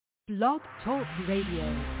Blog Talk Radio.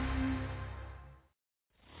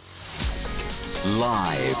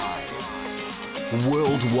 Live.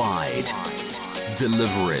 Worldwide.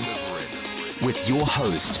 Deliverance. With your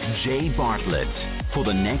host, Jay Bartlett. For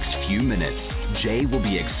the next few minutes, Jay will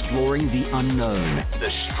be exploring the unknown, the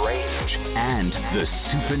strange, and the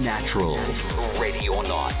supernatural. Ready or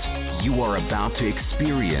not, you are about to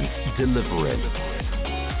experience deliverance.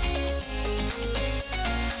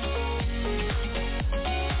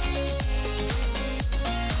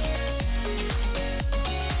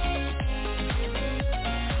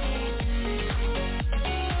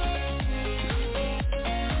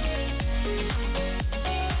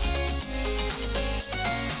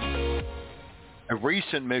 A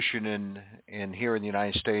recent mission in here in the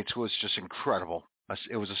United States was just incredible.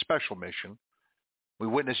 It was a special mission. We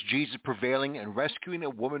witnessed Jesus prevailing and rescuing a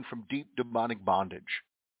woman from deep demonic bondage.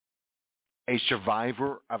 A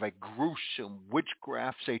survivor of a gruesome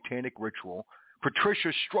witchcraft satanic ritual,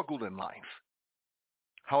 Patricia struggled in life.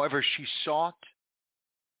 However, she sought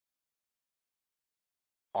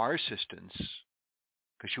our assistance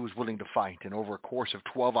because she was willing to fight. And over a course of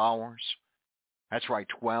 12 hours, that's right,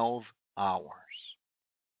 12 hours,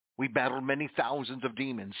 we battled many thousands of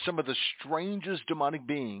demons, some of the strangest demonic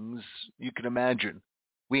beings you can imagine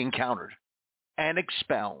we encountered and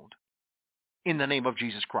expelled in the name of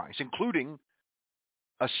Jesus Christ, including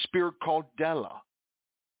a spirit called Della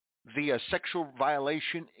via sexual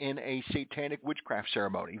violation in a satanic witchcraft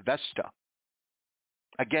ceremony, Vesta,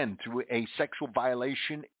 again through a sexual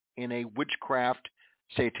violation in a witchcraft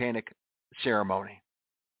satanic ceremony.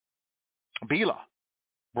 Bila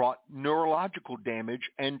brought neurological damage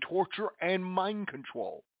and torture and mind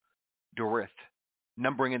control. Dorith,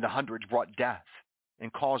 numbering in the hundreds, brought death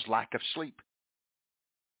and caused lack of sleep.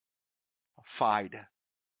 Fide,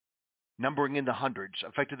 numbering in the hundreds,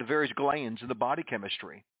 affected the various glands in the body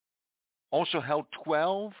chemistry. Also held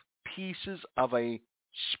 12 pieces of a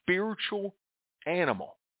spiritual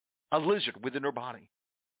animal, a lizard within her body.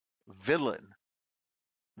 Villain,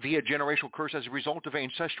 via generational curse as a result of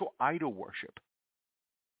ancestral idol worship.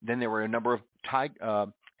 Then there were a number of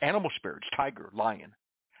animal spirits, tiger, lion,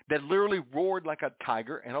 that literally roared like a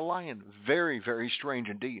tiger and a lion. Very, very strange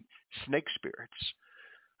indeed. Snake spirits.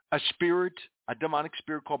 A demonic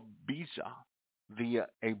spirit called Biza via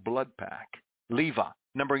a blood pack. Leva,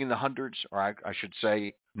 numbering in the hundreds, or I should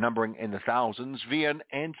say numbering in the thousands, via an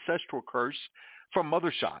ancestral curse from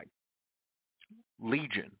mother's side.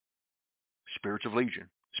 Legion, spirits of legion.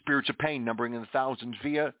 Spirits of pain, numbering in the thousands,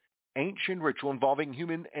 via ancient ritual involving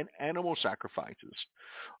human and animal sacrifices.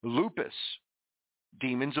 Lupus,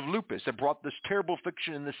 demons of lupus that brought this terrible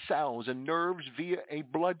affliction in the cells and nerves via a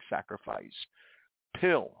blood sacrifice.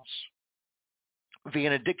 Pills, via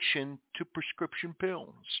an addiction to prescription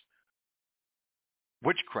pills.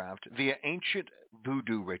 Witchcraft via ancient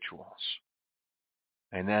voodoo rituals.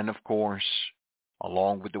 And then, of course,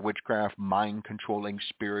 along with the witchcraft, mind-controlling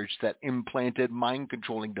spirits that implanted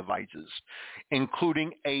mind-controlling devices,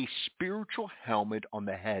 including a spiritual helmet on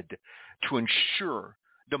the head to ensure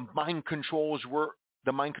the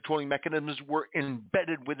mind-controlling mechanisms were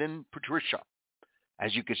embedded within Patricia.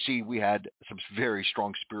 As you can see, we had some very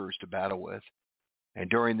strong spirits to battle with.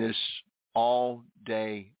 And during this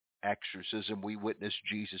all-day exorcism, we witnessed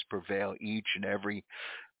Jesus prevail each and every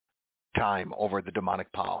time over the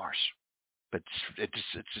demonic powers. But it's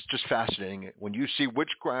just fascinating. When you see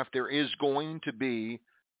witchcraft, there is going to be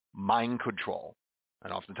mind control.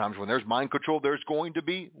 And oftentimes when there's mind control, there's going to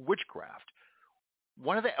be witchcraft.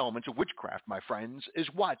 One of the elements of witchcraft, my friends, is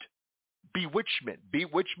what? Bewitchment.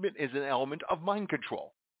 Bewitchment is an element of mind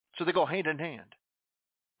control. So they go hand in hand.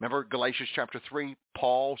 Remember Galatians chapter 3,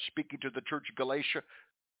 Paul speaking to the church of Galatia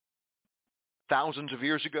thousands of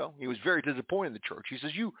years ago? He was very disappointed in the church. He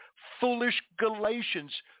says, "You foolish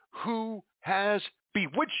Galatians, who has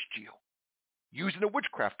bewitched you?" Using a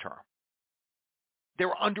witchcraft term. They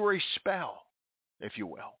were under a spell, if you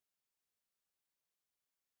will.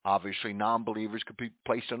 Obviously, non-believers could be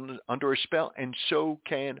placed under a spell, and so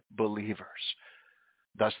can believers.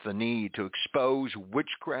 Thus, the need to expose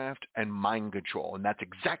witchcraft and mind control. And that's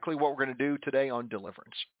exactly what we're going to do today on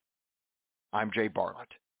Deliverance. I'm Jay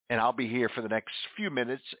Bartlett, and I'll be here for the next few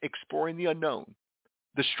minutes exploring the unknown,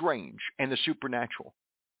 the strange, and the supernatural.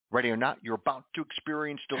 Ready or not, you're about to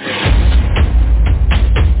experience deliverance.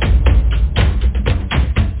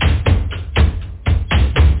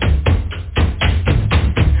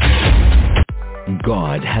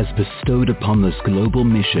 God has bestowed upon this global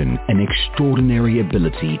mission an extraordinary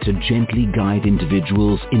ability to gently guide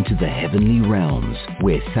individuals into the heavenly realms,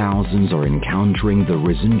 where thousands are encountering the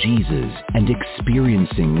risen Jesus and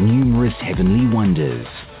experiencing numerous heavenly wonders.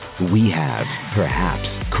 We have, perhaps,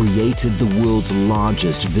 created the world's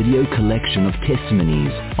largest video collection of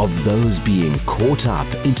testimonies of those being caught up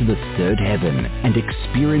into the third heaven and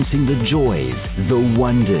experiencing the joys, the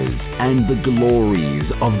wonders, and the glories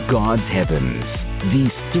of God's heavens.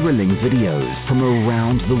 These thrilling videos from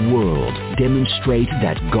around the world demonstrate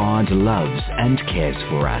that God loves and cares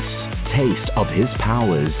for us. Taste of his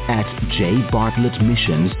powers at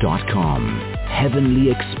jbartlettmissions.com.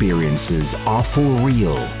 Heavenly experiences are for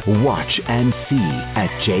real. Watch and see at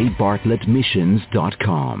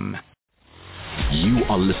jbartlettmissions.com. You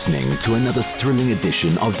are listening to another thrilling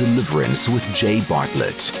edition of Deliverance with Jay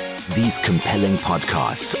Bartlett. These compelling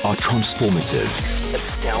podcasts are transformative,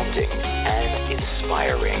 astounding, and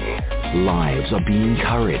inspiring. Lives are being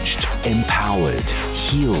encouraged, empowered,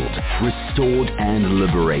 healed, restored, and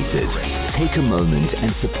liberated. Take a moment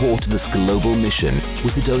and support this global mission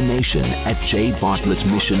with a donation at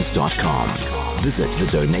jbartlettmissions.com. Visit the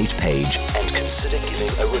donate page and consider giving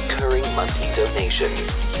a recurring monthly donation.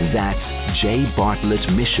 That's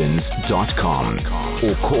jbartlettmissions.com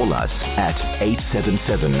or call us at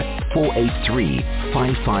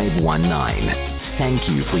 877-483-5519. Thank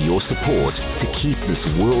you for your support to keep this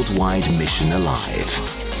worldwide mission alive.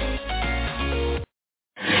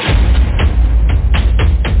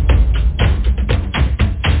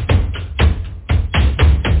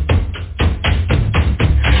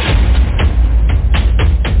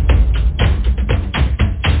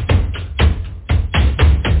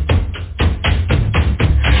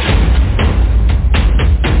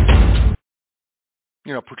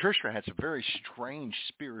 You know, Patricia had some very strange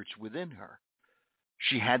spirits within her.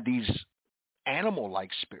 She had these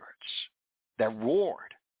animal-like spirits that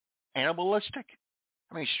roared, animalistic.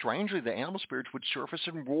 I mean, strangely, the animal spirits would surface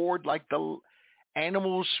and roared like the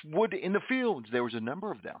animals would in the fields. There was a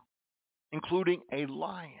number of them, including a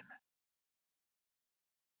lion,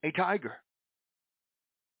 a tiger,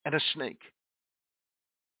 and a snake.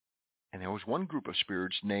 And there was one group of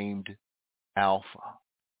spirits named Alpha.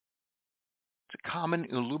 It's a common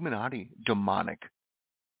Illuminati demonic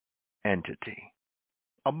entity,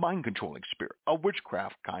 a mind-controlling spirit, a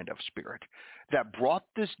witchcraft kind of spirit that brought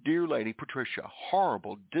this dear lady, Patricia,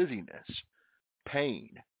 horrible dizziness,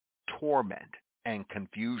 pain, torment, and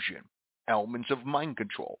confusion, elements of mind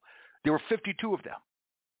control. There were 52 of them.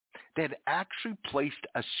 They had actually placed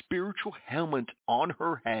a spiritual helmet on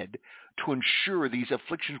her head to ensure these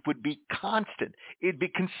afflictions would be constant. It'd be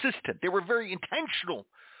consistent. They were very intentional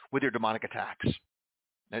with their demonic attacks.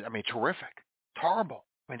 I mean, terrific. It's horrible.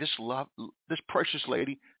 I mean, this precious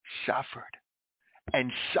lady suffered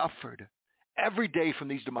and suffered every day from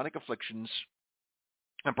these demonic afflictions.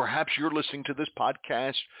 And perhaps you're listening to this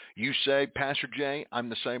podcast. You say, Pastor Jay, I'm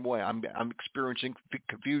the same way. I'm experiencing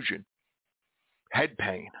confusion, head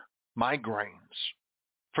pain, migraines,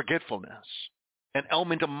 forgetfulness, an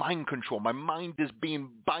element of mind control. My mind is being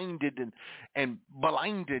binded and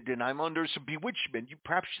blinded, and I'm under some bewitchment.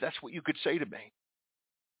 Perhaps that's what you could say to me.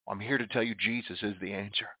 I'm here to tell you Jesus is the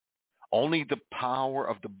answer. Only the power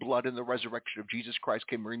of the blood and the resurrection of Jesus Christ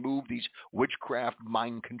can remove these witchcraft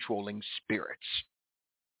mind-controlling spirits.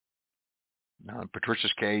 Now, in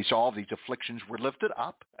Patricia's case, all these afflictions were lifted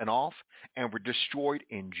up and off and were destroyed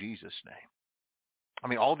in Jesus' name. I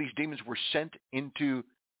mean, all these demons were sent into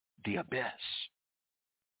the abyss.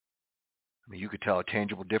 I mean, you could tell a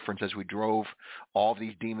tangible difference as we drove all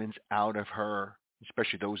these demons out of her,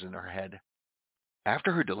 especially those in her head.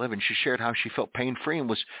 After her deliverance, she shared how she felt pain-free and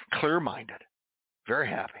was clear-minded, very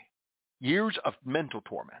happy. Years of mental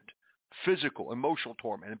torment, physical, emotional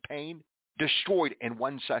torment, and pain destroyed in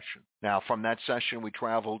one session. Now, from that session, we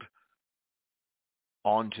traveled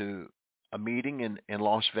on to a meeting in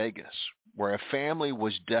Las Vegas where a family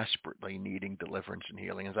was desperately needing deliverance and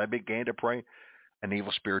healing. As I began to pray, an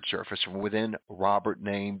evil spirit surfaced from within Robert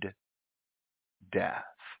named Death.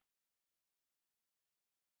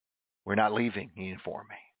 We're not leaving, he informed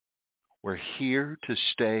me. We're here to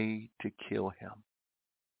stay to kill him,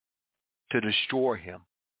 to destroy him,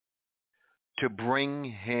 to bring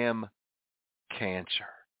him cancer.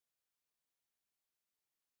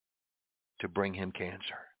 To bring him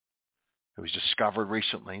cancer. It was discovered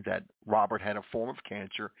recently that Robert had a form of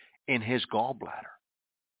cancer in his gallbladder.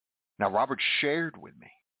 Now, Robert shared with me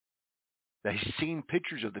that he's seen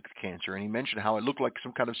pictures of the cancer, and he mentioned how it looked like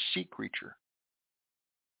some kind of sea creature.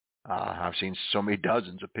 I've seen so many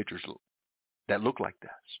dozens of pictures that look like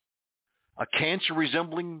this. A cancer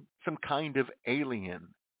resembling some kind of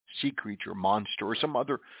alien sea creature, monster, or some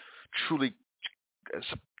other truly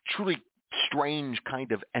strange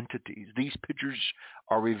kind of entities. These pictures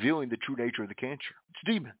are revealing the true nature of the cancer. It's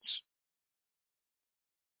demons.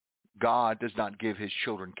 God does not give his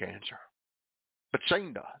children cancer, but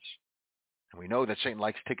Satan does. And we know that Satan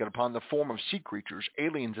likes to take it upon the form of sea creatures,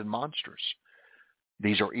 aliens, and monsters.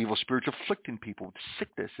 These are evil spirits afflicting people with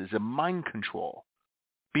sicknesses and mind control,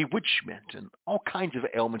 bewitchment, and all kinds of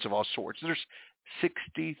ailments of all sorts. There's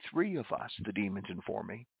 63 of us, the demons inform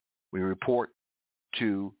me. We report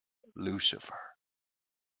to Lucifer.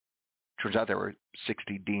 Turns out there were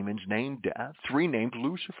 60 demons named Death, 3 named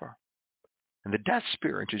Lucifer. And the death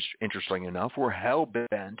spirits, interestingly enough, were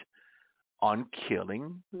hell-bent on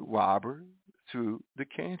killing Robert through the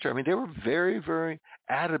cancer. I mean, they were very, very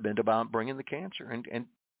adamant about bringing the cancer and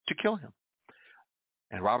to kill him.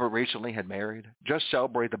 And Robert recently had married, just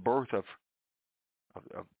celebrated the birth of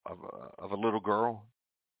a little girl.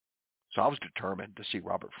 So I was determined to see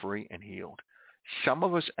Robert free and healed. Some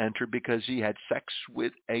of us entered because he had sex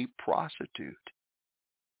with a prostitute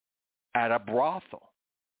at a brothel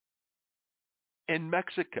in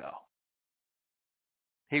Mexico.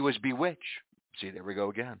 He was bewitched. See, there we go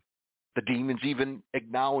again. The demons even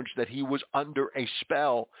acknowledged that he was under a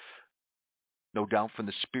spell, no doubt from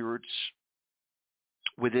the spirits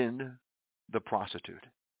within the prostitute.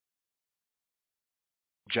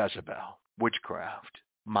 Jezebel, witchcraft,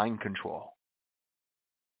 mind control.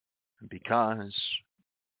 And because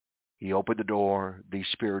he opened the door, these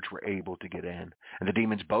spirits were able to get in. And the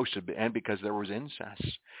demons boasted, and because there was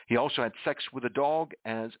incest. He also had sex with a dog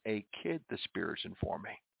as a kid, the spirits inform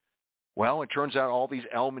me. Well, it turns out all these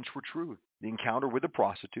elements were true. The encounter with the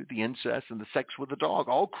prostitute, the incest, and the sex with the dog,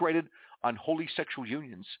 all created unholy sexual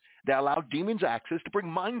unions that allowed demons access to bring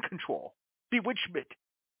mind control, bewitchment.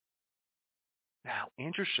 Now,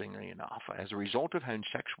 interestingly enough, as a result of having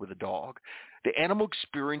sex with a dog, the animal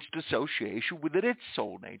experienced dissociation within its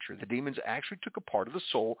soul nature. The demons actually took a part of the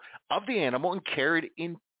soul of the animal and carried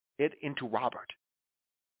it into Robert.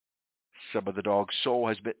 Some of the dog's soul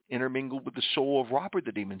has been intermingled with the soul of Robert,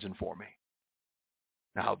 the demons inform me.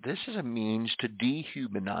 Now, this is a means to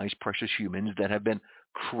dehumanize precious humans that have been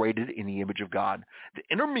created in the image of God. The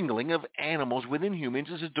intermingling of animals within humans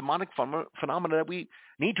is a demonic phenomenon that we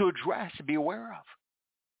need to address and be aware of.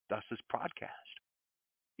 Thus, this podcast.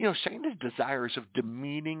 You know, Satan is desirous of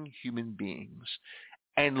demeaning human beings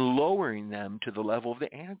and lowering them to the level of the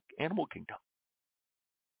animal kingdom.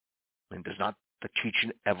 And does not the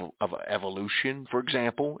teaching of evolution, for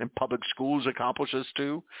example, in public schools accomplish this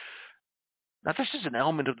too? Now, this is an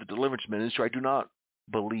element of the deliverance ministry I do not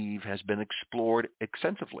believe has been explored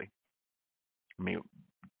extensively. I mean,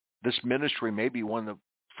 this ministry may be one of the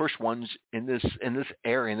first ones in this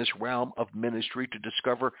area, in this realm of ministry, to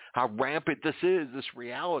discover how rampant this is, this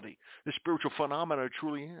reality, this spiritual phenomena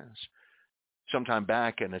truly is. Sometime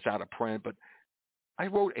back, and it's out of print, but I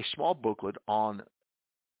wrote a small booklet on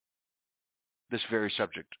this very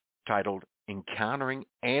subject titled Encountering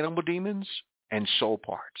Animal Demons and Soul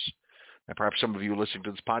Parts. Now, perhaps some of you listening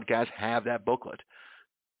to this podcast have that booklet,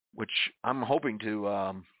 which I'm hoping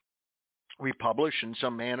to republish in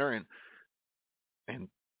some manner, and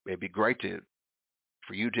it'd be great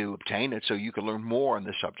for you to obtain it so you can learn more on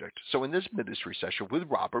this subject. So in this ministry session with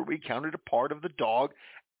Robert, we encountered a part of the dog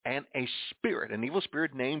and a spirit, an evil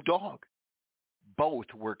spirit named Dog. Both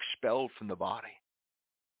were expelled from the body.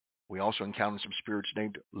 We also encountered some spirits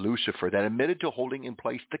named Lucifer that admitted to holding in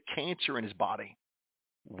place the cancer in his body.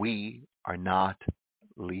 We are not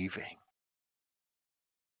leaving.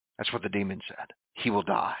 That's what the demon said. He will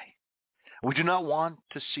die. We do not want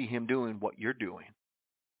to see him doing what you're doing.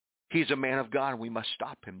 He's a man of God, and we must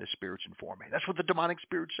stop him, the spirits inform me. That's what the demonic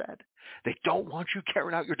spirit said. They don't want you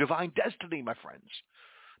carrying out your divine destiny, my friends.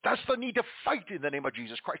 That's the need to fight in the name of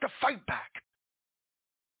Jesus Christ, to fight back.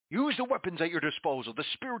 Use the weapons at your disposal, the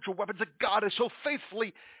spiritual weapons that God has so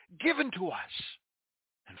faithfully given to us.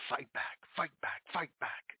 And fight back, fight back, fight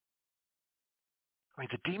back. I mean,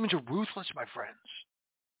 the demons are ruthless, my friends.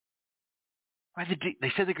 I mean,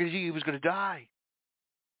 they said he was going to die.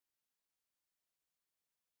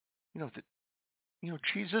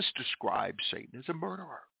 Jesus describes Satan as a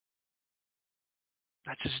murderer.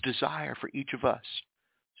 That's his desire for each of us,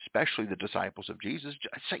 especially the disciples of Jesus.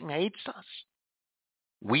 Satan hates us.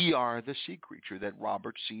 We are the sea creature that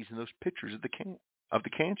Robert sees in those pictures of the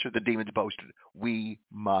cancer the demons boasted. We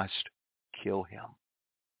must kill him.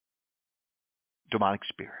 Demonic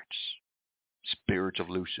spirits, spirits of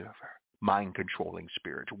Lucifer, mind-controlling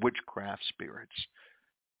spirits, witchcraft spirits.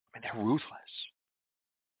 I mean, they're ruthless.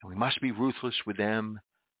 And we must be ruthless with them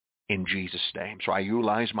in Jesus' name. So I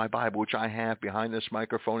utilize my Bible, which I have behind this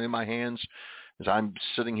microphone in my hands as I'm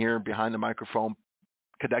sitting here behind the microphone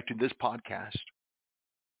conducting this podcast.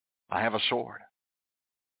 I have a sword.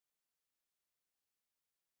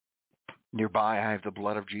 Nearby, I have the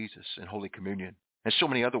blood of Jesus in Holy Communion and so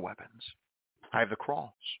many other weapons. I have the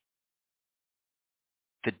cross.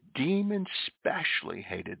 The demon specially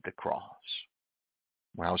hated the cross.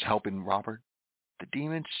 When I was helping Robert, the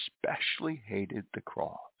demon specially hated the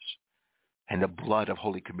cross and the blood of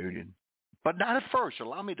Holy Communion. But not at first.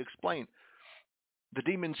 Allow me to explain. The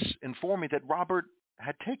demons informed me that Robert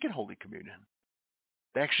had taken Holy Communion.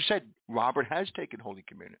 They actually said, Robert has taken Holy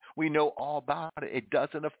Communion. We know all about it. It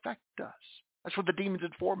doesn't affect us. That's what the demons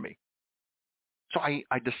informed me. So I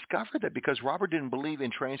discovered that because Robert didn't believe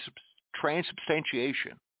in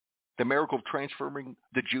transubstantiation, the miracle of transforming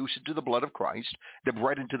the juice into the blood of Christ, the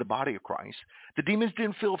bread into the body of Christ, the demons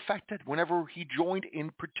didn't feel affected whenever he joined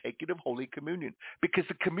in partaking of Holy Communion because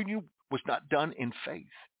the communion was not done in faith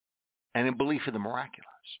and in belief in the miraculous.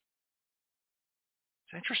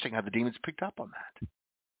 It's interesting how the demons picked up on that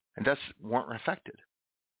and thus weren't affected.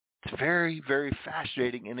 It's very, very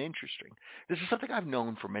fascinating and interesting. This is something I've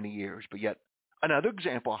known for many years, but yet another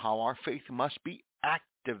example of how our faith must be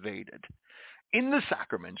activated in the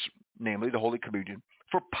sacraments, namely the Holy Communion,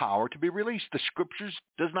 for power to be released.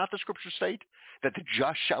 Does not the scripture state that the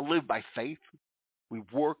just shall live by faith? We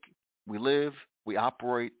work, we live, we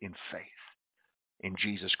operate in faith in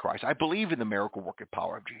Jesus Christ. I believe in the miracle working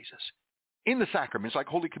power of Jesus in the sacraments like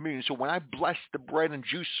Holy Communion. So when I blessed the bread and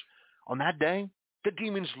juice on that day, the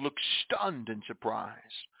demons looked stunned and surprised.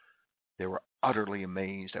 They were utterly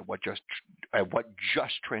amazed at what just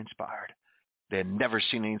transpired. They had never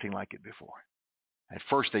seen anything like it before. At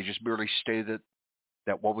first, they just merely stated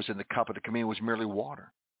that what was in the cup of the communion was merely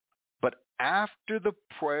water. But after the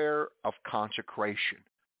prayer of consecration,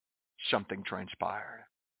 something transpired,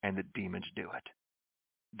 and the demons knew it.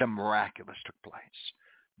 The miraculous took place.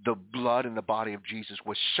 The blood in the body of Jesus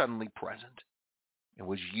was suddenly present and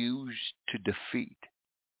was used to defeat.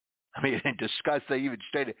 I mean, in disgust, they even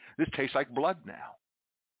stated, this tastes like blood now.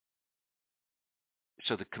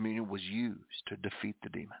 So the communion was used to defeat the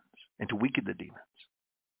demons and to weaken the demons.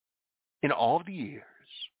 In all of the years,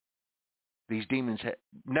 these demons had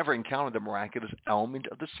never encountered the miraculous element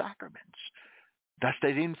of the sacraments. Thus,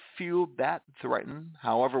 they didn't feel that threatened.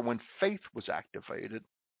 However, when faith was activated,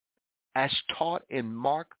 as taught in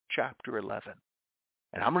Mark chapter 11,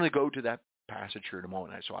 and I'm going to go to that passage here in a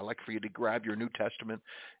moment. So I'd like for you to grab your New Testament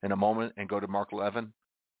in a moment and go to Mark 11.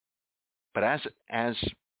 But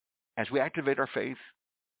as we activate our faith,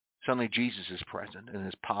 suddenly Jesus is present in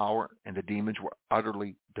his power, and the demons were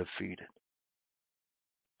utterly defeated.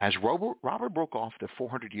 As Robert broke off the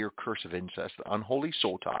 400-year curse of incest, the unholy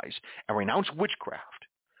soul ties, and renounced witchcraft,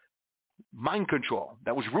 mind control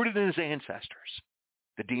that was rooted in his ancestors,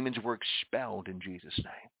 the demons were expelled in Jesus'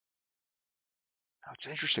 name. Now,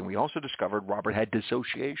 it's interesting. We also discovered Robert had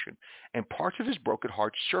dissociation, and parts of his broken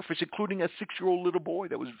heart surfaced, including a 6-year-old little boy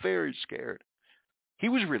that was very scared. He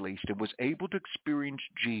was released and was able to experience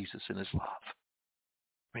Jesus in his love.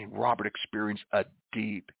 I mean, Robert experienced a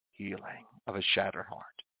deep healing of his shattered heart.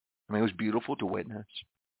 I mean, it was beautiful to witness.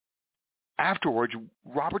 Afterwards,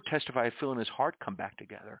 Robert testified feeling his heart come back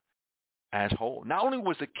together as whole. Not only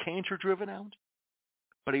was the cancer driven out,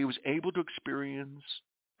 but he was able to experience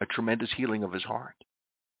a tremendous healing of his heart.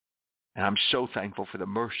 And I'm so thankful for the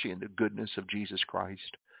mercy and the goodness of Jesus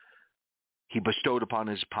Christ. He bestowed upon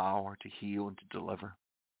his power to heal and to deliver.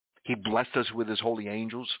 He blessed us with his holy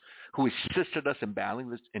angels who assisted us in battling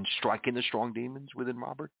this and striking the strong demons within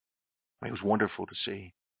Robert. It was wonderful to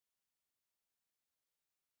see.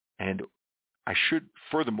 And I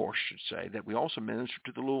furthermore should say that we also ministered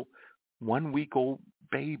to the little 1-week-old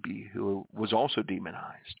baby who was also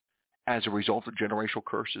demonized as a result of generational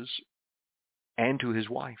curses, and to his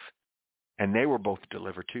wife. And they were both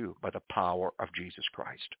delivered too by the power of Jesus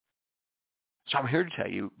Christ. So I'm here to tell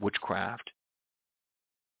you witchcraft,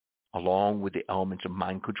 along with the elements of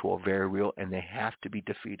mind control, are very real, and they have to be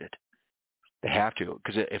defeated. They have to,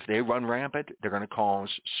 because if they run rampant, they're going to cause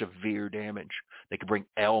severe damage. They could bring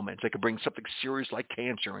ailments. They could bring something serious like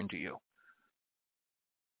cancer into you.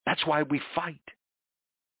 That's why we fight.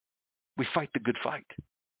 We fight the good fight.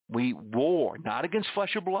 We war, not against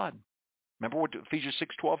flesh and blood. Remember what Ephesians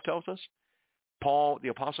 6:12 tells us? The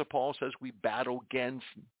Apostle Paul says we battle against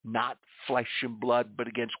not flesh and blood, but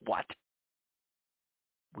against what?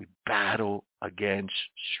 We battle against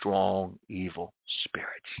strong evil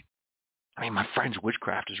spirits. I mean, my friends,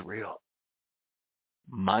 witchcraft is real.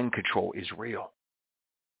 Mind control is real.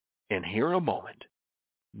 And here in a moment,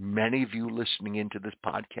 many of you listening into this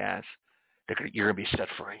podcast, you're going to be set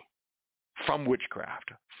free from witchcraft,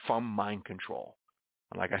 from mind control.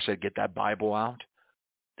 And like I said, get that Bible out.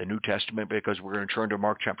 the New Testament, because we're going to turn to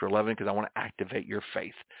Mark chapter 11 because I want to activate your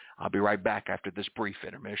faith. I'll be right back after this brief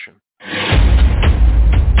intermission.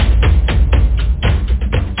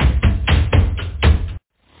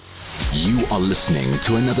 You are listening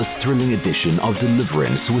to another thrilling edition of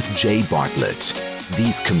Deliverance with Jay Bartlett.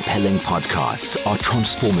 These compelling podcasts are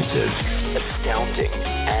transformative, astounding,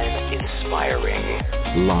 and inspiring.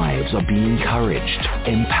 Lives are being encouraged,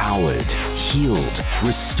 empowered, healed,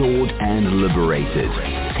 restored, and liberated.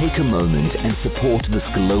 Take a moment and support this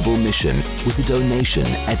global mission with a donation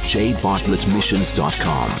at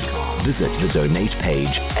jbartlettmissions.com. Visit the donate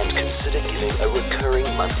page and consider giving a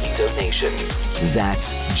recurring monthly donation. That's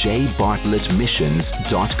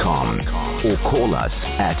jbartlettmissions.com or call us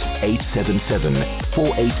at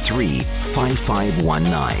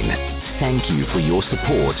 877-483-5519. Thank you for your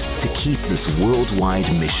support to keep this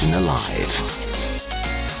worldwide mission alive.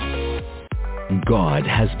 God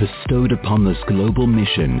has bestowed upon this global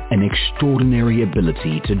mission an extraordinary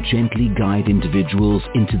ability to gently guide individuals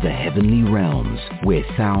into the heavenly realms, where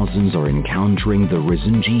thousands are encountering the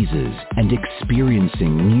risen Jesus and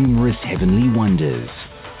experiencing numerous heavenly wonders.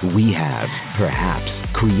 We have, perhaps,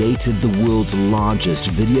 created the world's largest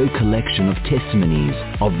video collection of testimonies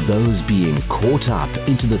of those being caught up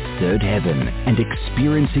into the third heaven and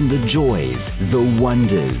experiencing the joys, the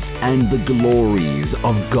wonders, and the glories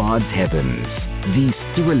of God's heavens. These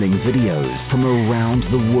thrilling videos from around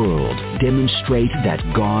the world demonstrate that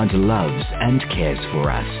God loves and cares for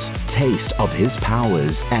us. Taste of His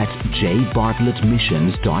powers at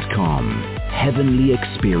jbartlettmissions.com. Heavenly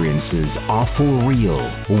experiences are for real.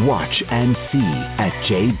 Watch and see at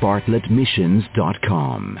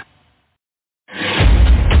jbartlettmissions.com.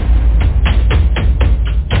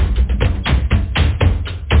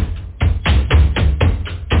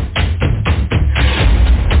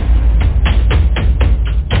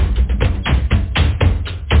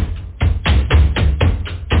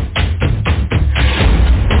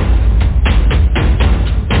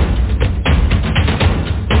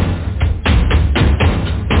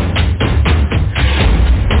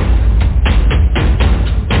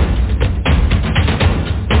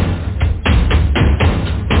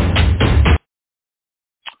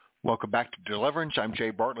 Welcome back to Deliverance. I'm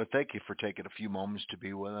Jay Bartlett. Thank you for taking a few moments to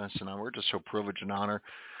be with us. And we're just so privileged and honored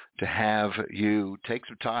to have you take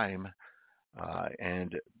some time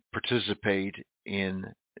and participate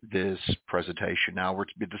in this presentation. Now, we're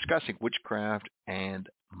to be discussing witchcraft and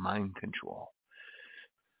mind control.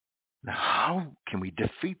 Now, how can we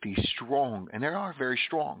defeat these strong, and they are very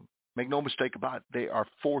strong, make no mistake about it, they are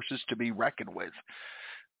forces to be reckoned with.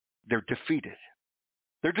 They're defeated.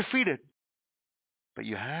 They're defeated. But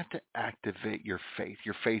you have to activate your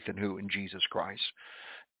faith in who? In Jesus Christ,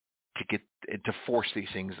 to force these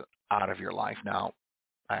things out of your life. Now,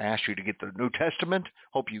 I asked you to get the New Testament.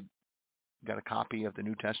 Hope you got a copy of the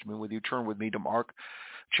New Testament with you. Turn with me to Mark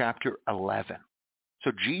chapter 11.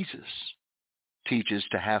 So Jesus teaches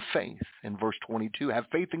to have faith in verse 22. Have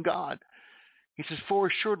faith in God. He says, for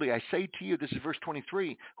assuredly I say to you, this is verse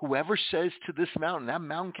 23, whoever says to this mountain, that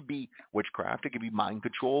mountain could be witchcraft, it could be mind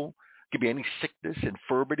control, it could be any sickness,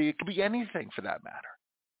 infirmity. It could be anything for that matter.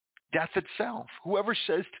 Death itself. Whoever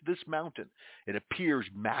says to this mountain, it appears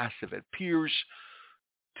massive. It appears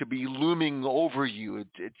to be looming over you.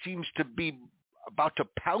 It seems to be about to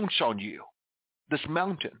pounce on you, this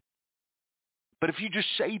mountain. But if you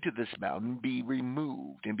just say to this mountain, be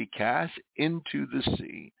removed and be cast into the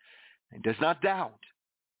sea, and does not doubt,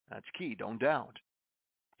 that's key, don't doubt,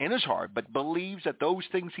 in his heart, but believes that those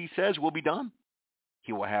things he says will be done,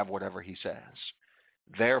 he will have whatever he says.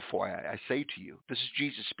 Therefore, I say to you, this is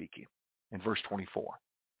Jesus speaking in verse 24,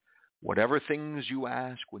 whatever things you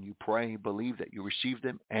ask when you pray, believe that you receive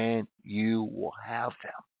them and you will have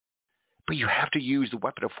them. But you have to use the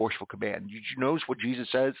weapon of forceful command. Did you notice what Jesus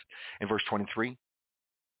says in verse 23?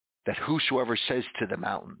 That whosoever says to the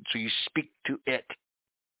mountain, so you speak to it,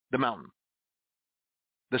 the mountain,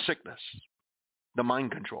 the sickness, the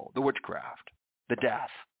mind control, the witchcraft, the death,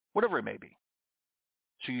 whatever it may be.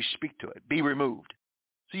 So you speak to it. Be removed.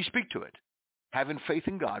 So you speak to it. Having faith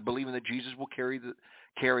in God, believing that Jesus will carry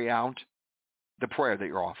out the prayer that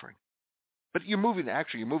you're offering. But you're making a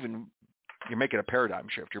paradigm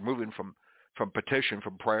shift. You're moving from petition,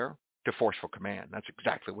 from prayer, to forceful command. That's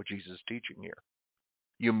exactly what Jesus is teaching here.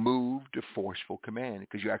 You move to forceful command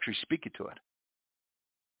because you actually speak it to it.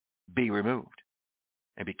 Be removed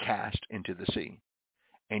and be cast into the sea.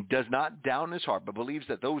 And does not doubt in his heart, but believes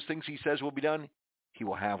that those things he says will be done, he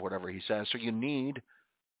will have whatever he says. So you need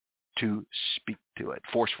to speak to it.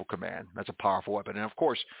 Forceful command. That's a powerful weapon. And of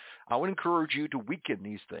course, I would encourage you to weaken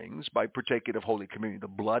these things by partaking of Holy Communion, the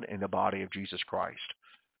blood and the body of Jesus Christ.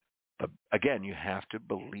 But again, you have to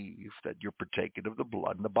believe that you're partaking of the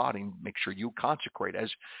blood and the body. Make sure you consecrate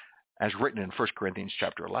as written in 1 Corinthians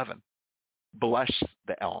chapter 11. Bless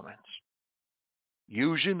the elements,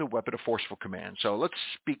 using the weapon of forceful command. So let's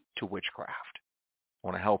speak to witchcraft. I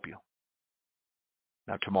want to help you.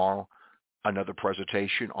 Now tomorrow, another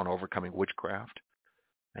presentation on overcoming witchcraft.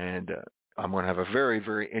 And I'm going to have a very,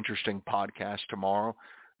 very interesting podcast tomorrow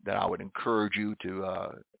that I would encourage you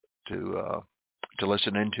to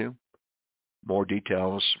listen into. More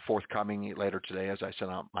details forthcoming later today as I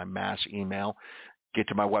send out my mass email. Get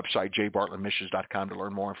to my website, jbartlettmissions.com, to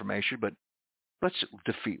learn more information. But let's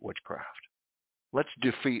defeat witchcraft. Let's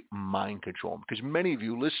defeat mind control, because many of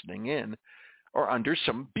you listening in are under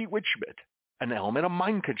some bewitchment, an element of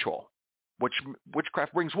mind control.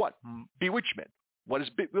 Witchcraft brings what? Bewitchment. What is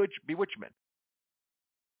bewitchment?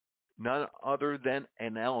 None other than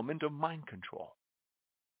an element of mind control,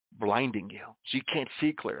 blinding you so you can't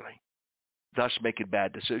see clearly, thus making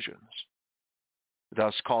bad decisions,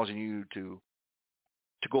 thus causing you to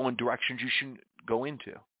go in directions you shouldn't go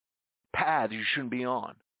into, paths you shouldn't be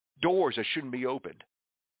on, doors that shouldn't be opened.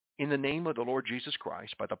 In the name of the Lord Jesus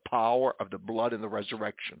Christ, by the power of the blood and the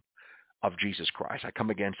resurrection of Jesus Christ, I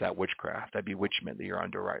come against that witchcraft, that bewitchment that you're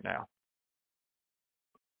under right now.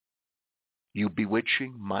 You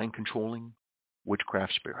bewitching, mind-controlling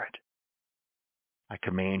witchcraft spirit, I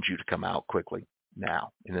command you to come out quickly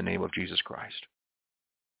now in the name of Jesus Christ.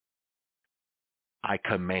 I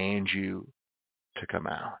command you to come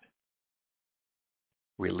out.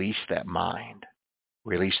 Release that mind.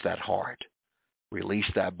 Release that heart.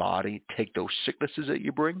 Release that body. Take those sicknesses that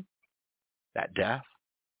you bring, that death,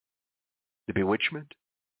 the bewitchment,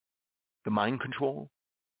 the mind control,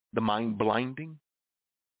 the mind blinding,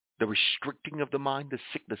 the restricting of the mind, the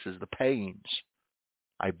sicknesses, the pains.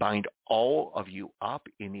 I bind all of you up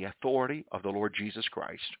in the authority of the Lord Jesus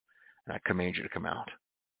Christ, and I command you to come out.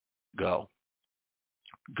 Go.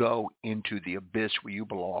 Go into the abyss where you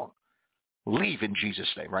belong. Leave in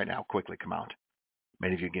Jesus' name right now. Quickly, come out.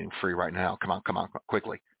 Many of you are getting free right now. Come on,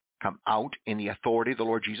 quickly. Come out in the authority of the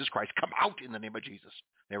Lord Jesus Christ. Come out in the name of Jesus.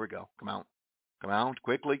 There we go. Come out. Come out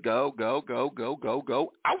quickly. Go. Out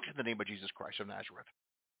in the name of Jesus Christ of Nazareth.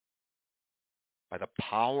 By the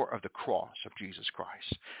power of the cross of Jesus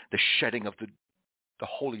Christ, the shedding of the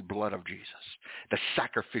holy blood of Jesus, the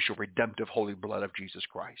sacrificial, redemptive, holy blood of Jesus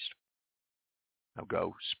Christ. Now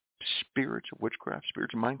go, spirits of witchcraft,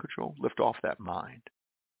 spirits of mind control, lift off that mind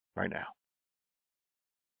right now.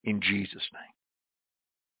 In Jesus'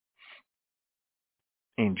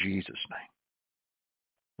 name. In Jesus' name.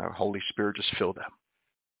 Our Holy Spirit, just fill them.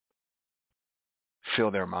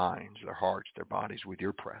 Fill their minds, their hearts, their bodies with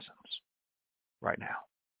your presence right now.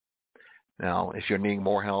 Now, if you're needing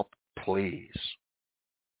more help, please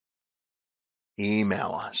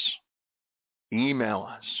email us.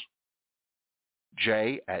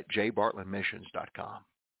 J@jbartlettmissions.com.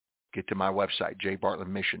 Get to my website,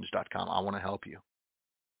 jbartlettmissions.com. I want to help you.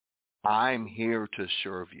 I'm here to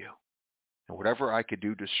serve you. And whatever I could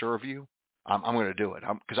do to serve you, I'm going to do it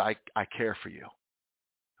because I care for you.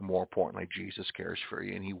 And more importantly, Jesus cares for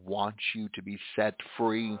you, and he wants you to be set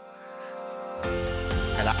free.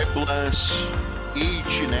 And I bless each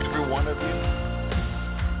and every one of you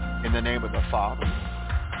in the name of the Father,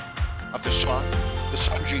 of the Son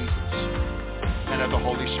Jesus, and of the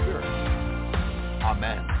Holy Spirit.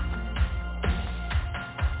 Amen.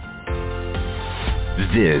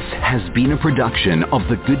 This has been a production of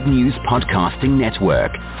the Good News Podcasting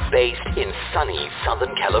Network, based in sunny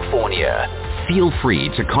Southern California. Feel free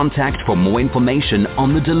to contact for more information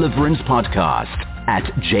on the Deliverance podcast at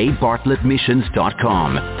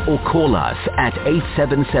jbartlettmissions.com or call us at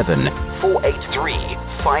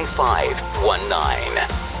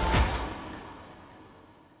 877-483-5519.